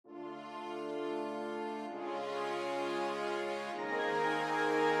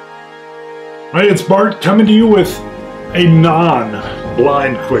Hi, it's Bart coming to you with a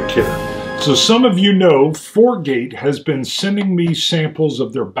non-blind quick hitter. So some of you know Forgate has been sending me samples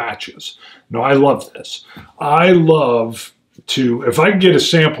of their batches. Now I love this. I love to, if I could get a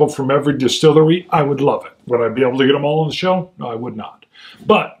sample from every distillery, I would love it. Would I be able to get them all on the show? No, I would not.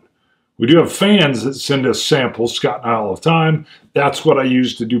 But we do have fans that send us samples, Scott and I, all the time. That's what I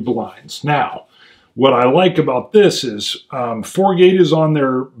use to do blinds. Now, what I like about this is Forgate is on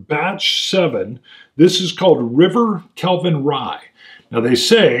their batch 7. This is called River Kelvin Rye. Now they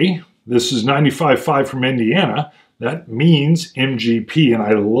say this is 95.5 from Indiana. That means MGP, and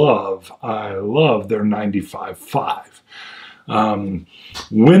I love their 95.5.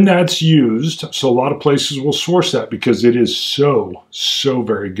 When that's used, so a lot of places will source that because it is so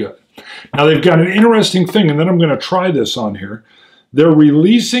very good. Now they've got an interesting thing, and then I'm going to try this on here. They're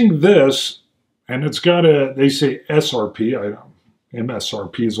releasing this. And it's got a, they say SRP,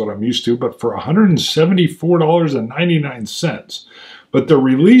 MSRP is what I'm used to, but for $174.99. But they're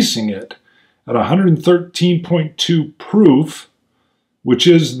releasing it at 113.2 proof, which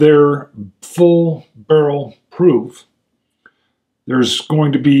is their full barrel proof. There's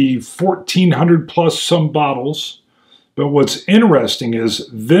going to be 1,400 plus some bottles. But what's interesting is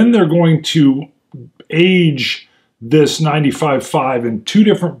then they're going to age this 95.5 in 2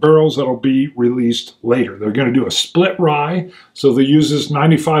 different barrels that'll be released later. They're going to do a split rye, so they use this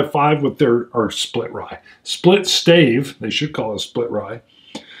 95.5 with their, or split rye, split stave, they should call it a split rye.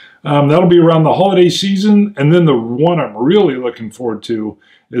 That'll be around the holiday season, and then the one I'm really looking forward to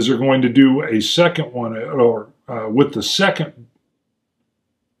is they're going to do a second one, or with the second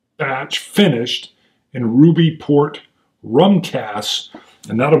batch finished in ruby port rum casks,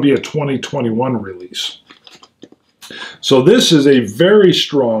 and that'll be a 2021 release. So this is a very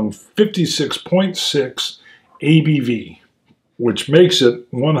strong 56.6 ABV, which makes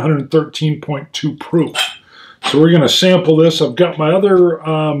it 113.2 proof. So we're going to sample this. I've got my other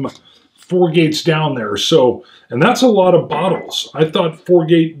Forgates down there. So, and that's a lot of bottles. I thought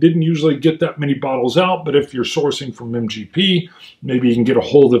Forgate didn't usually get that many bottles out, but if you're sourcing from MGP, maybe you can get a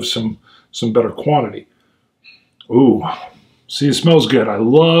hold of some better quantity. Ooh, see, it smells good. I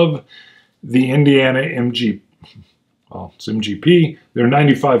love the Indiana MGP. Well, it's MGP. They're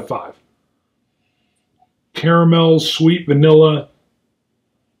 95.5. Caramel, sweet vanilla,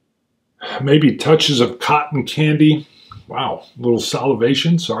 maybe touches of cotton candy. Wow, a little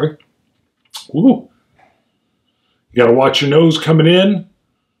salivation, sorry. Ooh. You got to watch your nose coming in.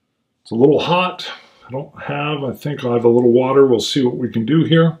 It's a little hot. I think I'll have a little water. We'll see what we can do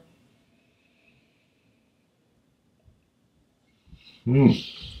here.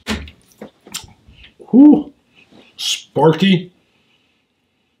 Ooh. Sparky.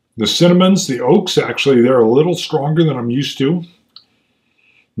 The cinnamons, the oaks, actually, they're a little stronger than I'm used to.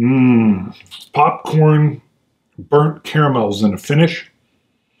 Popcorn, burnt caramels in the finish.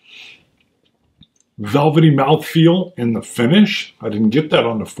 Velvety mouthfeel in the finish. I didn't get that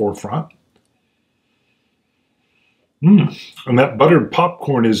on the forefront. And that buttered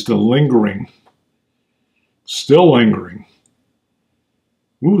popcorn is the lingering. Still lingering.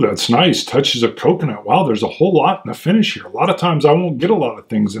 Ooh, that's nice. Touches of coconut. Wow, there's a whole lot in the finish here. A lot of times I won't get a lot of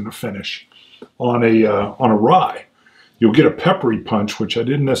things in the finish on a rye. You'll get a peppery punch, which I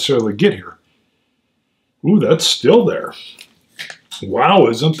didn't necessarily get here. Ooh, that's still there. Wow,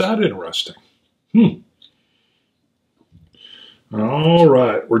 isn't that interesting? All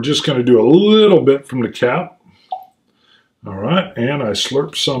right, we're just going to do a little bit from the cap. All right, and I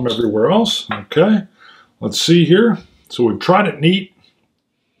slurp some everywhere else. Okay, let's see here. So we've tried it neat.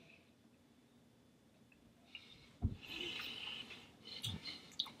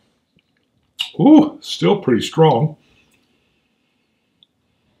 Ooh, still pretty strong.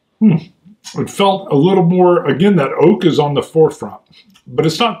 It felt a little more, again, that oak is on the forefront, but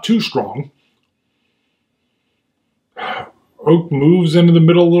it's not too strong. Oak moves into the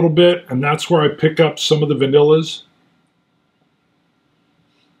middle a little bit, and that's where I pick up some of the vanillas.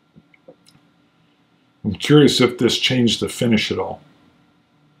 I'm curious if this changed the finish at all.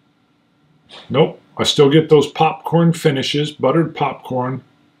 Nope, I still get those popcorn finishes, buttered popcorn.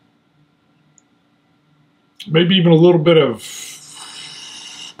 Maybe even a little bit of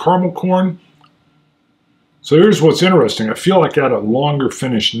caramel corn. So here's what's interesting. I feel like I had a longer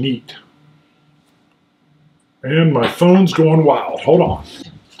finish neat. And my phone's going wild. Hold on.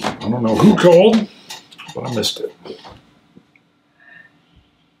 I don't know who called, but I missed it.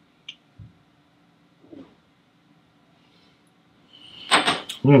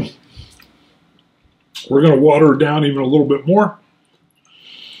 We're going to water it down even a little bit more,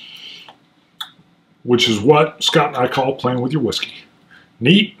 which is what Scott and I call playing with your whiskey.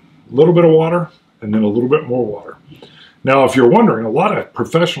 Neat, a little bit of water, and then a little bit more water. Now, if you're wondering, a lot of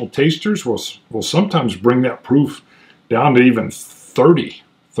professional tasters will sometimes bring that proof down to even 30%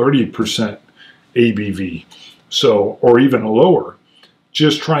 ABV, so, or even lower,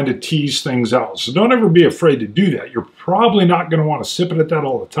 just trying to tease things out. So don't ever be afraid to do that. You're probably not going to want to sip it at that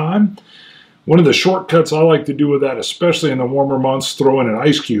all the time. One of the shortcuts I like to do with that, especially in the warmer months, throw in an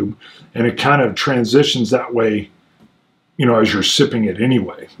ice cube, and it kind of transitions that way, you know, as you're sipping it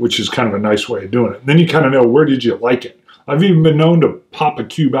anyway, which is kind of a nice way of doing it. And then you kind of know, where did you like it? I've even been known to pop a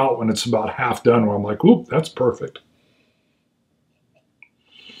cube out when it's about half done, where I'm like, oop, that's perfect.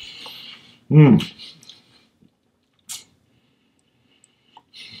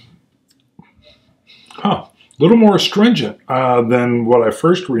 Huh. A little more astringent than what I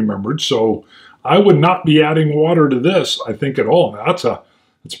first remembered, so I would not be adding water to this, I think, at all. Now, it's a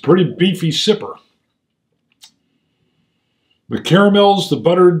pretty beefy sipper. The caramels, the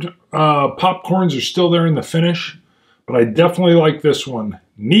buttered popcorns are still there in the finish, but I definitely like this one.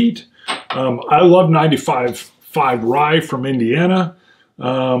 Neat. I love 95.5 rye from Indiana.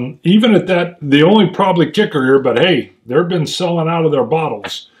 Even at that, the only probably kicker here, but hey, they've been selling out of their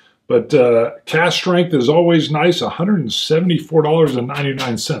bottles. But cask strength is always nice,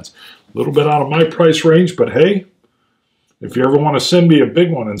 $174.99. A little bit out of my price range, but hey, if you ever want to send me a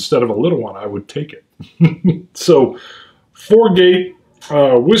big one instead of a little one, I would take it. So, 4-Gate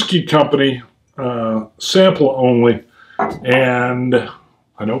Whiskey Company, sample only. And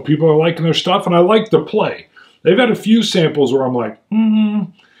I know people are liking their stuff, and I like the play. They've had a few samples where I'm like,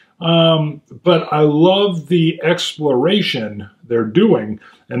 but I love the exploration they're doing,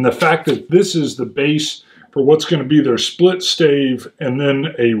 and the fact that this is the base for what's going to be their split stave and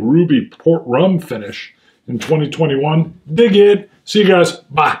then a ruby port rum finish in 2021. Dig it. See you guys.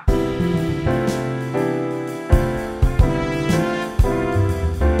 Bye.